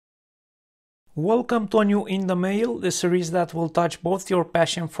Welcome to a new In the Mail, the series that will touch both your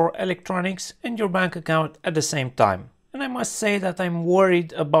passion for electronics and your bank account at the same time. And I must say that I'm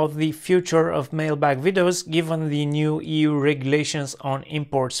worried about the future of Mailbag videos given the new EU regulations on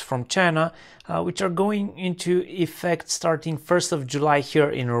imports from China, which are going into effect starting 1st of July here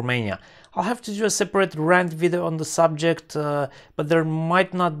in Romania. I'll have to do a separate rant video on the subject, but there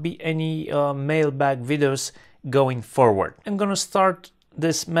might not be any Mailbag videos going forward. I'm gonna start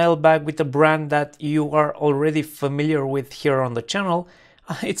this mailbag with a brand that you are already familiar with here on the channel.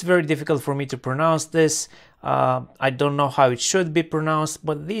 It's very difficult for me to pronounce this. I don't know how it should be pronounced,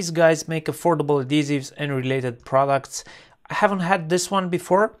 but these guys make affordable adhesives and related products. I haven't had this one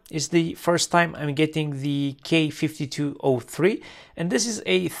before. It's the first time I'm getting the K5203, and this is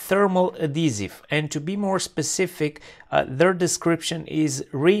a thermal adhesive. And to be more specific, their description is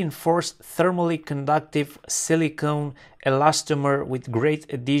reinforced thermally conductive silicone elastomer with great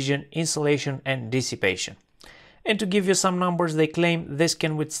adhesion, insulation and dissipation. And to give you some numbers, they claim this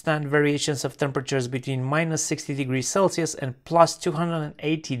can withstand variations of temperatures between minus 60 degrees Celsius and plus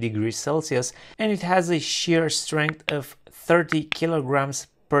 280 degrees Celsius, and it has a shear strength of 30 kilograms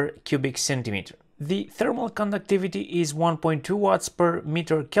per cubic centimeter. The thermal conductivity is 1.2 watts per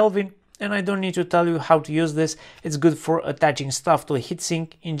meter Kelvin, and I don't need to tell you how to use this. It's good for attaching stuff to a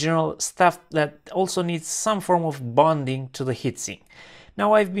heatsink, in general stuff that also needs some form of bonding to the heatsink.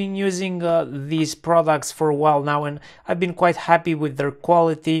 Now, I've been using these products for a while now, and I've been quite happy with their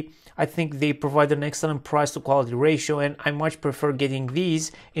quality. I think they provide an excellent price to quality ratio, and I much prefer getting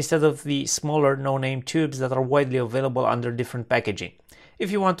these instead of the smaller no-name tubes that are widely available under different packaging.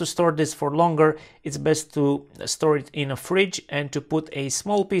 If you want to store this for longer, it's best to store it in a fridge and to put a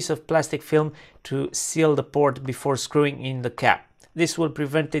small piece of plastic film to seal the port before screwing in the cap. This will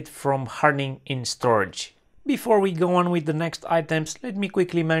prevent it from hardening in storage. Before we go on with the next items, let me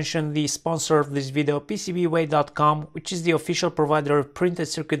quickly mention the sponsor of this video, PCBWay.com, which is the official provider of printed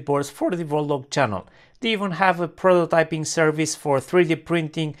circuit boards for the Voltlog channel. They even have a prototyping service for 3D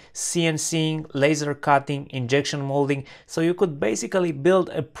printing, CNCing, laser cutting, injection molding, so you could basically build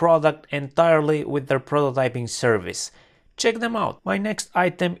a product entirely with their prototyping service. Check them out. My next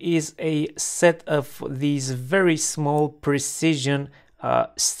item is a set of these very small precision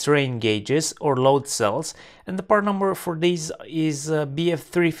strain gauges or load cells, and the part number for these is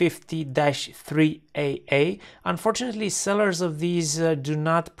BF350-3AA. Unfortunately, sellers of these do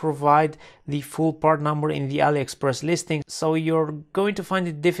not provide the full part number in the AliExpress listing, so you're going to find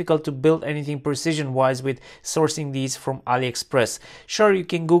it difficult to build anything precision wise with sourcing these from AliExpress. Sure, you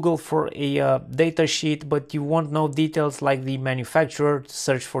can Google for a data sheet, but you won't know details like the manufacturer, to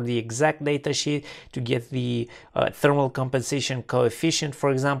search for the exact data sheet to get the thermal compensation coefficient,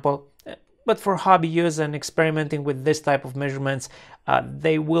 for example. But for hobby use and experimenting with this type of measurements,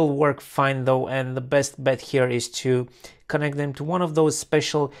 they will work fine though, and the best bet here is to connect them to one of those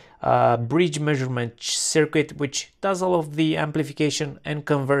special bridge measurement circuit which does all of the amplification and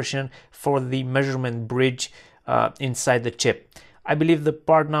conversion for the measurement bridge inside the chip. I believe the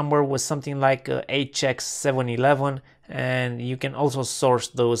part number was something like HX711, and you can also source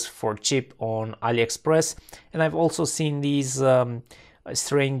those for cheap on AliExpress. And I've also seen these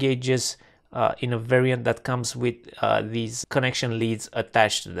strain gauges in a variant that comes with these connection leads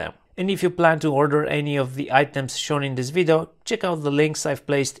attached to them. And if you plan to order any of the items shown in this video, check out the links I've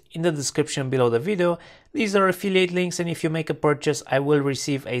placed in the description below the video. These are affiliate links, and if you make a purchase, I will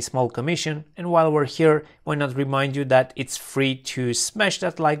receive a small commission. And while we're here, why not remind you that it's free to smash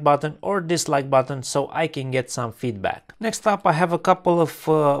that like button or dislike button so I can get some feedback. Next up, I have a couple of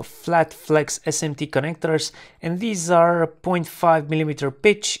flat flex SMT connectors, and these are 0.5mm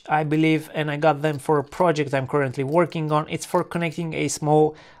pitch, I believe, and I got them for a project I'm currently working on. It's for connecting a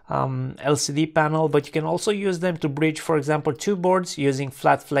small LCD panel, but you can also use them to bridge, for example, two boards using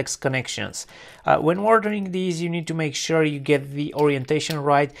flat flex connections. When ordering these, you need to make sure you get the orientation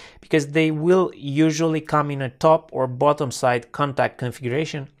right, because they will usually come in a top or bottom side contact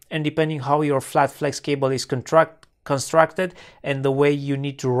configuration, and depending how your flat flex cable is constructed and the way you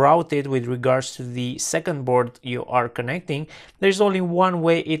need to route it with regards to the second board you are connecting, there's only one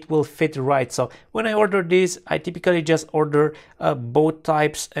way it will fit right. So when I order these, I typically just order both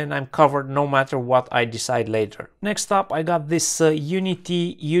types, and I'm covered no matter what I decide later. Next up, I got this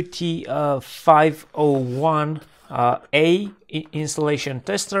UNI-T UT501A Insulation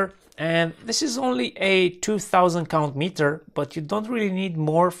tester. And this is only a 2000 count meter, but you don't really need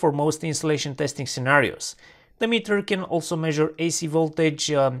more for most insulation testing scenarios. The meter can also measure AC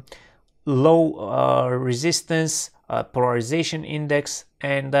voltage, low resistance, polarization index,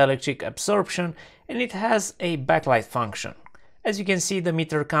 and dielectric absorption, and it has a backlight function. As you can see, the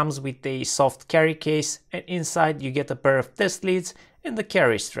meter comes with a soft carry case, and inside you get a pair of test leads and the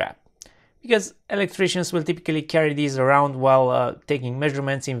carry strap, because electricians will typically carry these around while taking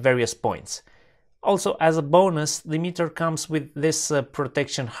measurements in various points. Also, as a bonus, the meter comes with this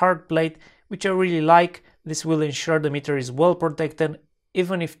protection hard plate, which I really like. This will ensure the meter is well protected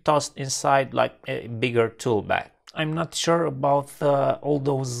even if tossed inside like a bigger tool bag. I'm not sure about all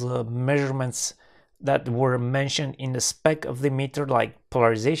those measurements that were mentioned in the spec of the meter, like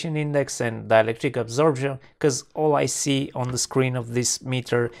polarization index and dielectric absorption, because all I see on the screen of this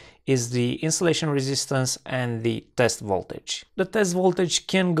meter is the insulation resistance and the test voltage. The test voltage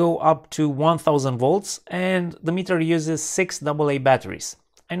can go up to 1000 volts and the meter uses 6 AA batteries.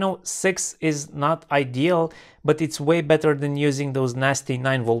 I know 6 is not ideal, but it's way better than using those nasty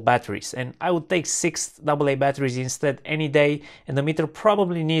 9-volt batteries, and I would take 6 AA batteries instead any day, and the meter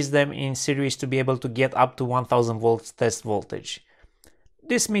probably needs them in series to be able to get up to 1000 volts test voltage.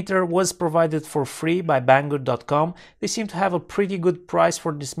 This meter was provided for free by Banggood.com. They seem to have a pretty good price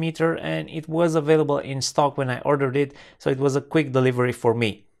for this meter, and it was available in stock when I ordered it, so it was a quick delivery for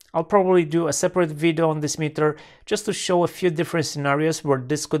me. I'll probably do a separate video on this meter just to show a few different scenarios where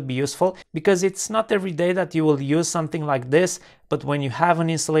this could be useful, because it's not every day that you will use something like this, but when you have an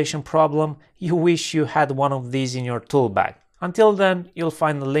installation problem, you wish you had one of these in your tool bag. Until then, you'll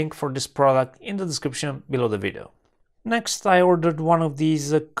find the link for this product in the description below the video. Next, I ordered one of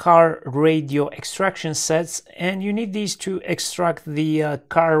these car radio extraction sets, and you need these to extract the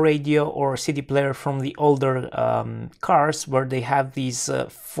car radio or CD player from the older cars where they have these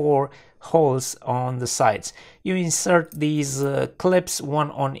 4 holes on the sides. You insert these clips,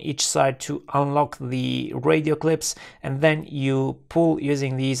 one on each side, to unlock the radio clips, and then you pull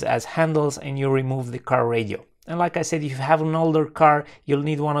using these as handles and you remove the car radio. And like I said, if you have an older car, you'll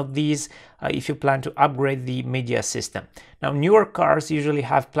need one of these if you plan to upgrade the media system. Now, newer cars usually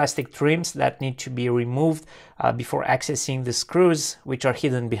have plastic trims that need to be removed before accessing the screws, which are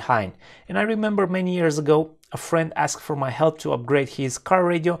hidden behind. And I remember many years ago, a friend asked for my help to upgrade his car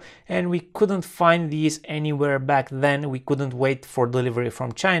radio, and we couldn't find these anywhere back then. We couldn't wait for delivery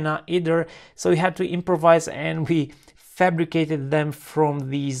from China either, so we had to improvise, and we fabricated them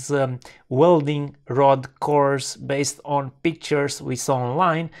from these welding rod cores based on pictures we saw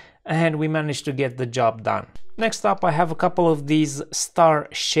online, and we managed to get the job done. Next up, I have a couple of these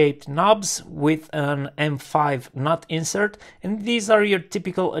star-shaped knobs with an M5 nut insert, and these are your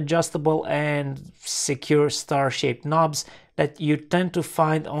typical adjustable and secure star-shaped knobs that you tend to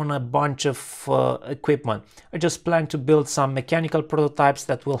find on a bunch of equipment. I just plan to build some mechanical prototypes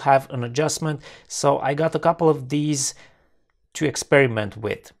that will have an adjustment, so I got a couple of these to experiment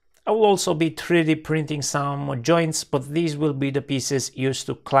with. I will also be 3D printing some joints, but these will be the pieces used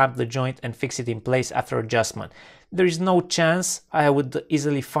to clamp the joint and fix it in place after adjustment. There is no chance I would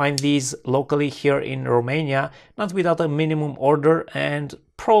easily find these locally here in Romania, not without a minimum order and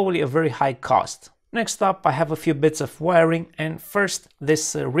probably a very high cost. Next up, I have a few bits of wiring, and first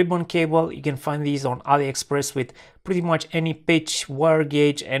this ribbon cable. You can find these on AliExpress with pretty much any pitch, wire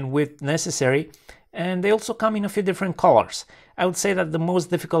gauge and width necessary, and they also come in a few different colors. I would say that the most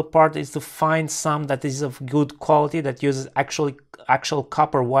difficult part is to find some that is of good quality, that uses actual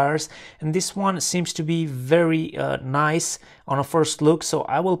copper wires, and this one seems to be very nice on a first look, so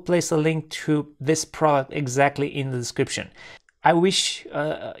I will place a link to this product exactly in the description. I wish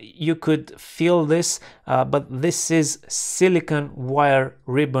you could feel this, but this is silicon wire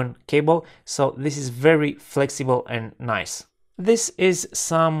ribbon cable, so this is very flexible and nice. This is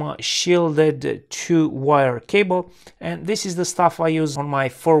some shielded 2-wire cable, and this is the stuff I use on my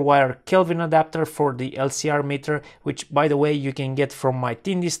 4-wire Kelvin adapter for the LCR meter, which by the way you can get from my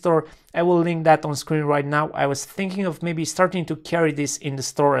Tindie store. I will link that on screen right now. I was thinking of maybe starting to carry this in the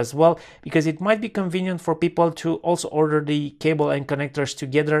store as well, because it might be convenient for people to also order the cable and connectors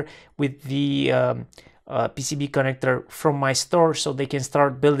together with the PCB connector from my store, so they can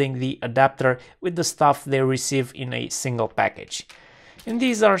start building the adapter with the stuff they receive in a single package. And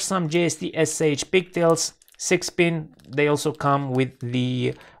these are some JST-SH pigtails, 6-pin. They also come with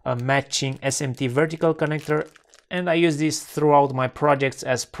the matching SMT vertical connector, and I use these throughout my projects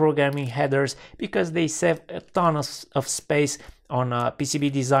as programming headers because they save a ton of space on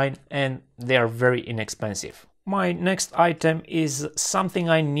PCB design and they are very inexpensive. My next item is something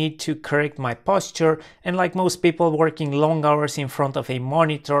I need to correct my posture, and like most people working long hours in front of a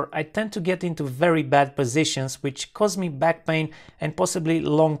monitor, I tend to get into very bad positions which cause me back pain and possibly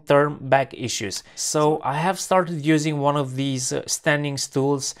long-term back issues. So I have started using one of these standing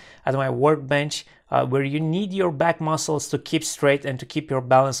stools at my workbench. where you need your back muscles to keep straight and to keep your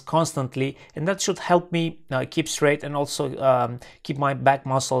balance constantly, and that should help me keep straight and also keep my back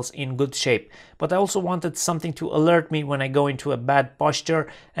muscles in good shape. But I also wanted something to alert me when I go into a bad posture,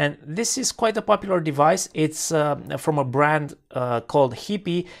 and this is quite a popular device. It's from a brand called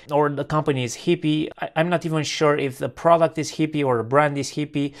Hipee, or the company is Hipee. I'm not even sure if the product is Hipee or the brand is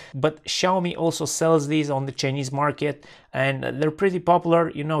Hipee, but Xiaomi also sells these on the Chinese market, and they're pretty popular.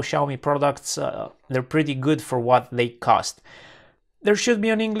 You know, Xiaomi products, they're pretty good for what they cost. There should be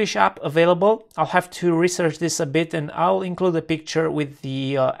an English app available. I'll have to research this a bit, and I'll include a picture with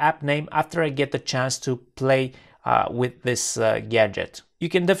the app name after I get the chance to play with this gadget. You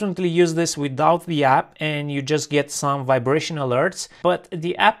can definitely use this without the app and you just get some vibration alerts, but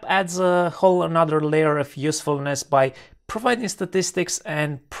the app adds a whole another layer of usefulness by providing statistics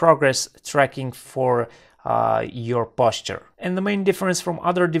and progress tracking for your posture. And the main difference from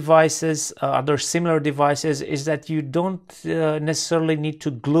other devices, other similar devices, is that you don't necessarily need to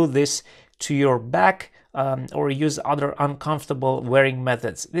glue this to your back or use other uncomfortable wearing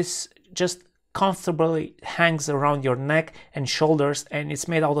methods. This just comfortably hangs around your neck and shoulders, and it's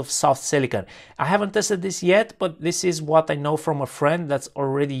made out of soft silicone. I haven't tested this yet, but this is what I know from a friend that's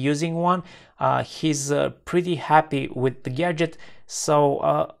already using one. He's pretty happy with the gadget,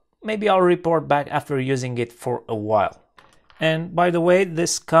 so maybe I'll report back after using it for a while. And by the way,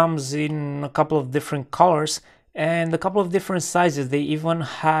 this comes in a couple of different colors and a couple of different sizes. They even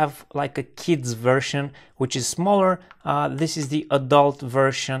have like a kids version, which is smaller. This is the adult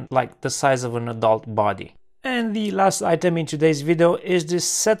version, like the size of an adult body. And the last item in today's video is this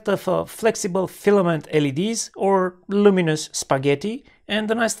set of flexible filament LEDs, or luminous spaghetti. And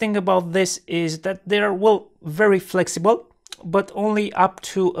the nice thing about this is that they're, well, very flexible, but only up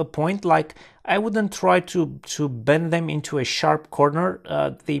to a point. Like, I wouldn't try to bend them into a sharp corner.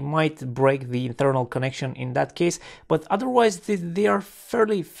 They might break the internal connection in that case, but otherwise they are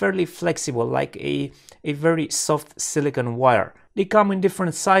fairly flexible, like a very soft silicone wire. They come in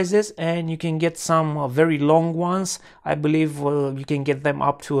different sizes, and you can get some very long ones. I believe you can get them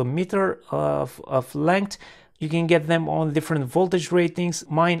up to 1 meter of length. You can get them on different voltage ratings.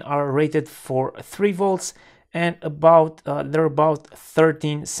 Mine are rated for 3 volts. And they're about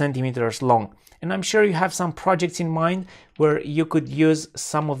 13 centimeters long. And I'm sure you have some projects in mind where you could use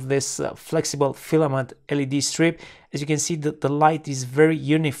some of this flexible filament LED strip. As you can see, the light is very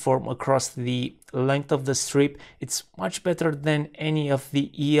uniform across the length of the strip. It's much better than any of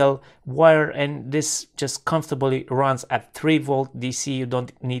the EL wire, and this just comfortably runs at 3 volt DC. You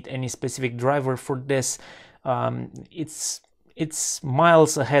don't need any specific driver for this. It's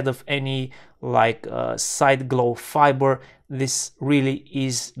miles ahead of any like side glow fiber. This really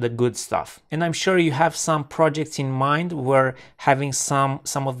is the good stuff. And I'm sure you have some projects in mind where having some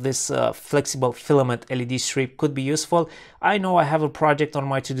of this flexible filament LED strip could be useful. I know I have a project on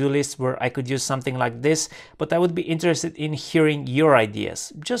my to-do list where I could use something like this, but I would be interested in hearing your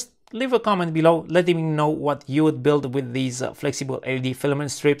ideas. Just leave a comment below letting me know what you would build with these flexible LED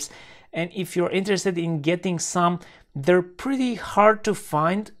filament strips. And if you're interested in getting some, they're pretty hard to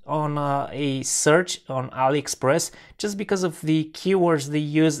find on a search on AliExpress, just because of the keywords they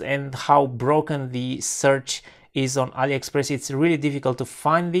use and how broken the search is on AliExpress. It's really difficult to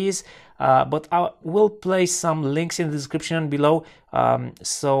find these, but I will place some links in the description below,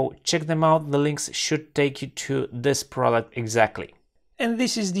 so check them out. The links should take you to this product exactly. And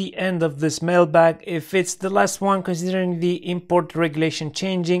this is the end of this mailbag. If it's the last one, considering the import regulation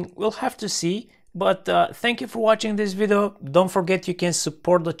changing, we'll have to see. But thank you for watching this video. Don't forget you can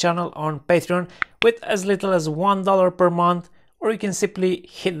support the channel on Patreon with as little as $1 per month, or you can simply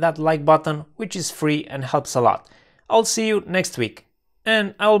hit that like button, which is free and helps a lot. I'll see you next week.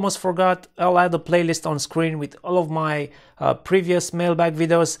 And I almost forgot, I'll add a playlist on screen with all of my previous mailbag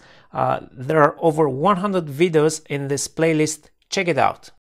videos. There are over 100 videos in this playlist. Check it out.